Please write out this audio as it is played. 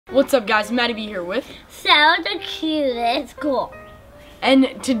What's up, guys? MattyB here with Sarah the cutest girl.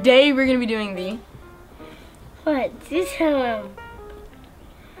 and today we're gonna be doing the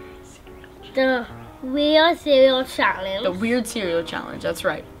the weird cereal challenge. the weird cereal challenge. That's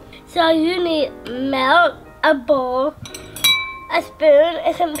right. So you need milk, a bowl, a spoon,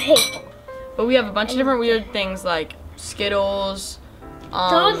 and some paper. But we have a bunch of different weird things like Skittles.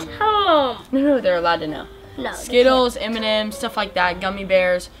 Don't tell them. No, they're allowed to know. No. Skittles, M&M's, stuff like that, gummy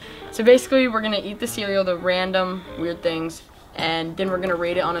bears. So basically, we're gonna eat the cereal, the random weird things, and then we're gonna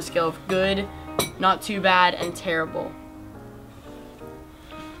rate it on a scale of good, not too bad, and terrible.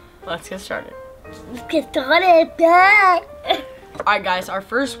 Let's get started. Let's get started. Bye. Alright guys, our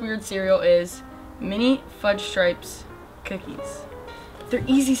first weird cereal is mini fudge stripes cookies. They're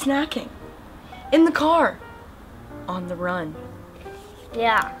easy snacking. In the car. On the run.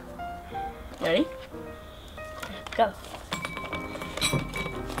 Yeah. Ready? Go.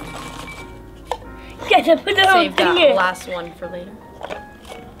 Get to put the whole Save thing that in. last one for later.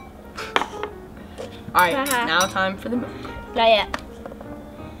 Alright, now time for the milk. Not yet.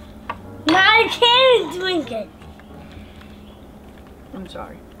 No, I can't drink it. I'm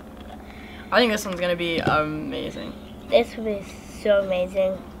sorry. I think this one's gonna be amazing. This will be so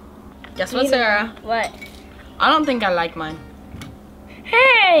amazing. Guess what, Sarah? What? I don't think I like mine.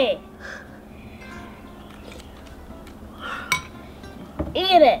 Hey!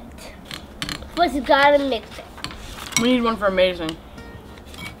 Eat it. But you gotta mix it. We need one for amazing.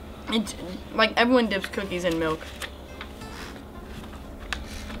 It's like everyone dips cookies in milk.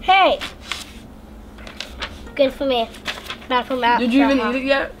 Hey! Good for me. Not for Matt. Did you even eat it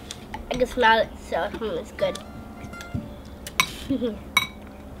yet? I can smell it, so it's good.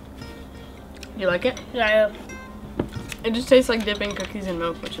 You like it? No. It just tastes like dipping cookies in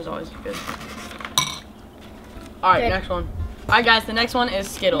milk, which is always good. Alright, Good. next one. Alright guys, the next one is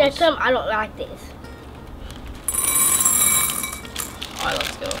Skittles. Next time, I don't like these. Oh, I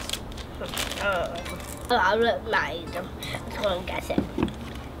love Skittles. I will not eat them. I'm just gonna guess it.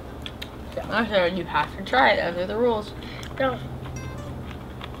 Okay, you have to try it. Those are the rules. No.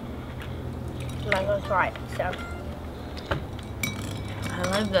 I'm not gonna try it, so. I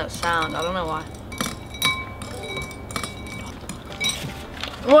love that sound. I don't know why.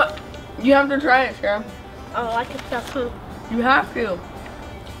 What? You have to try it, Sarah. I don't like it stuff too. You have to.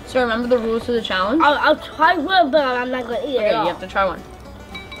 So remember the rules to the challenge? I'll try one, but I'm not gonna eat it Okay, at all. you have to try one.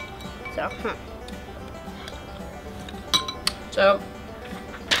 So,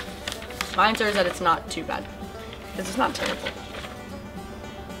 my answer is that it's not too bad. Because it's not terrible.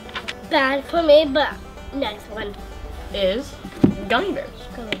 Bad for me, but next one. Is gummy bears.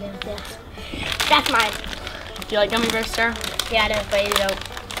 Gummy bears, yeah. That's mine. Do you like gummy bears, Sarah? Yeah, that's but you don't.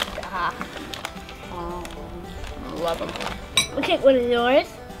 Love them. Okay, what is yours?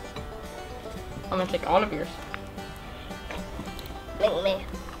 I'm gonna take all of yours. Make me.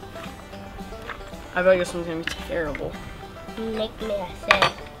 I feel like this one's gonna be terrible. Make me, I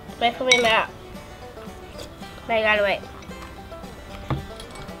said. Wait for me now. I gotta wait.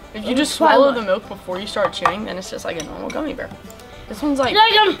 If you just swallow the milk before you start chewing, then it's just like a normal gummy bear. This one's like.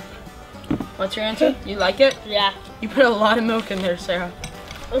 Like them. What's your answer? You like it? Yeah. You put a lot of milk in there, Sarah.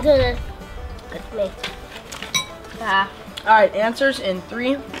 Look at this. That's me. Alright, answers in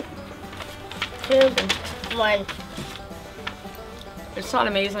 3, 2, 1. It's not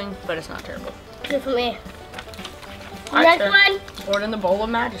amazing, but it's not terrible. Good for me. Alright, Next Sarah. one. Pour it in the bowl of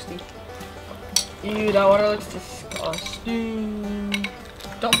majesty. Ew, that water looks disgusting.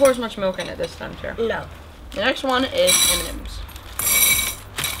 Don't pour as much milk in it this time, Sarah. No. The next one is M&M's.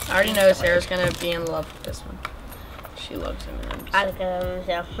 I already know Sarah's gonna be in love with this one. She loves M&M's. I look at them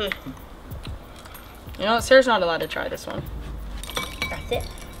myself. You know what? Sarah's not allowed to try this one. That's it.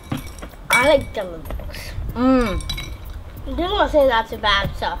 I like gummy bears. This one's not too bad,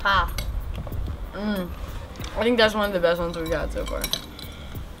 so I think that's one of the best ones we've got so far.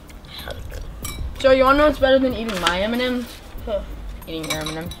 So you wanna know what's better than eating my M&M's? Eating your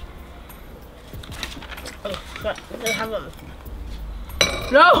M&M's. Have them.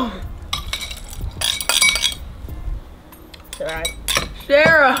 No! Sorry.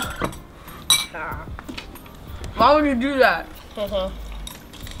 Sarah! Why would you do that? 2,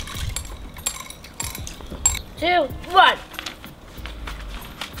 1.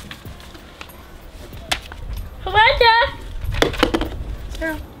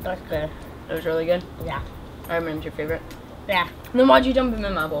 Sarah. That's good. That was really good. Yeah. I remember your favorite. Yeah. Then why'd you dump them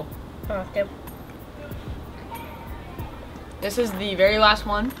in my bowl? Okay. This is the very last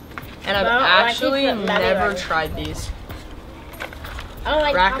one, and I've I don't like actually it, but never Matty tried these. I don't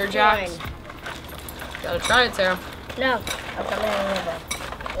like Cracker popcorn. Jacks. Gotta try it, Sarah. No. I'm coming over.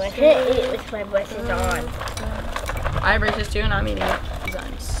 I can't eat it with my braces on. I have braces too, and I'm eating it because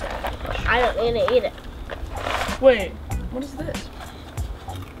I'm sad. I don't need to eat it. Wait, what is this?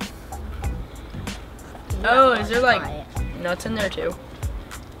 Oh, is there like nuts in there too?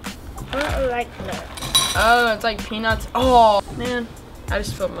 I don't like nuts. Oh, it's like peanuts. Oh, man. I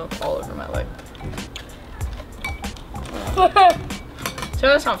just spilled milk all over my leg. So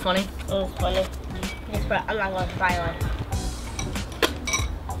that's not funny. It's funny. I'm not going to try one.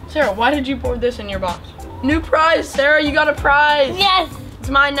 Sarah, why did you pour this in your box? New prize, Sarah, you got a prize. Yes! It's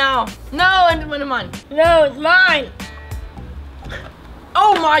mine now. No, and one of mine. No, it's mine.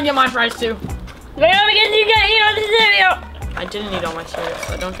 Oh, I get my prize too. No, because you got to eat all the cereal. I didn't eat all my cereal,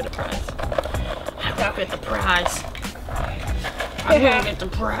 so I don't get a prize. I won't get the prize. I'm gonna get the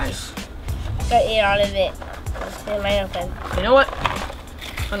prize. Got to eat all of it. It's in my open. You know what?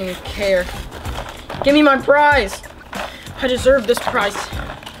 I don't even care. Give me my prize. I deserve this prize.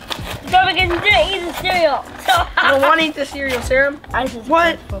 No, because you didn't eat the cereal. So I don't want to eat the cereal, Sarah.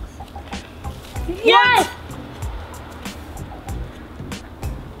 What? Yes!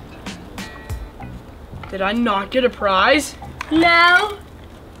 Did I not get a prize? No.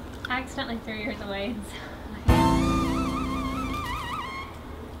 I accidentally threw yours away.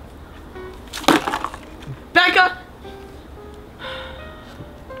 Becca!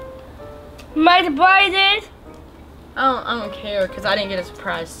 My surprise is? I don't care because I didn't get a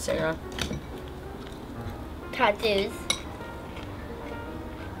surprise, Sarah. Tattoos.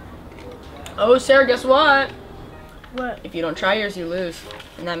 Oh, Sarah, guess what? What? If you don't try yours, you lose.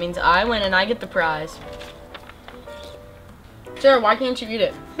 And that means I win and I get the prize. Sarah, why can't you eat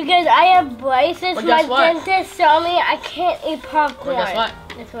it? Because I have braces. Well, My guess what? dentist told me I can't eat popcorn. Well, guess what?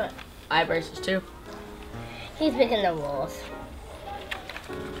 Guess what? I have braces too. He's making the rules.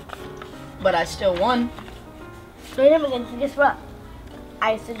 But I still won. So guess what?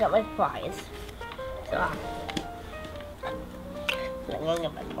 I still got my prize. So I'm gonna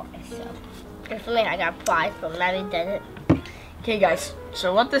get my prize. So definitely I got a prize, but Maddie did it. Okay, guys.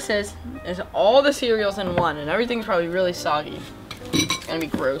 So what this is all the cereals in one, and everything's probably really soggy. It's gonna be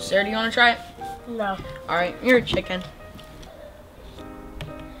gross. Sarah, do you want to try it? No. All right, you're a chicken.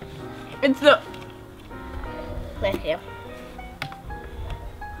 It's the. Thank you.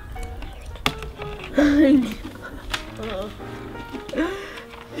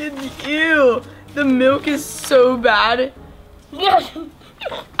 Ew. The milk is so bad. Yes!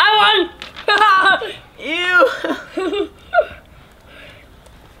 I won! Ew.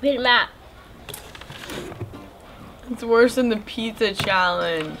 Beat Matt. It's worse than the pizza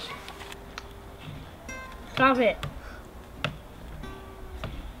challenge. Stop it.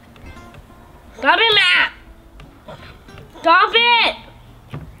 Stop it, Matt! Stop it!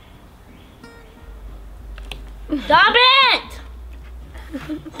 Stop it!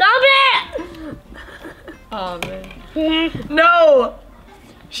 Stop it! Oh, man. No!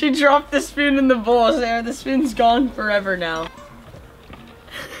 She dropped the spoon in the bowl, Sarah. The spoon's gone forever now.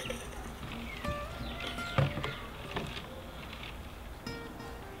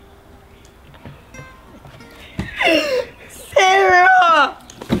 Sarah!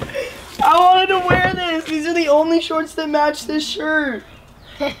 I wanted to wear this. These are the only shorts that match this shirt.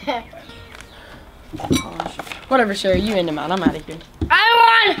 Whatever, Sarah. You in them out. I'm out of here.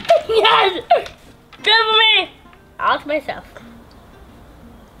 I won! Yes! Good for me! All to myself.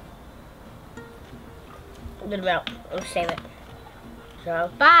 Good amount. I'll save it. So,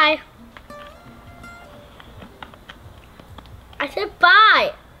 bye. I said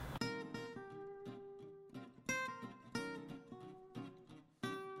bye.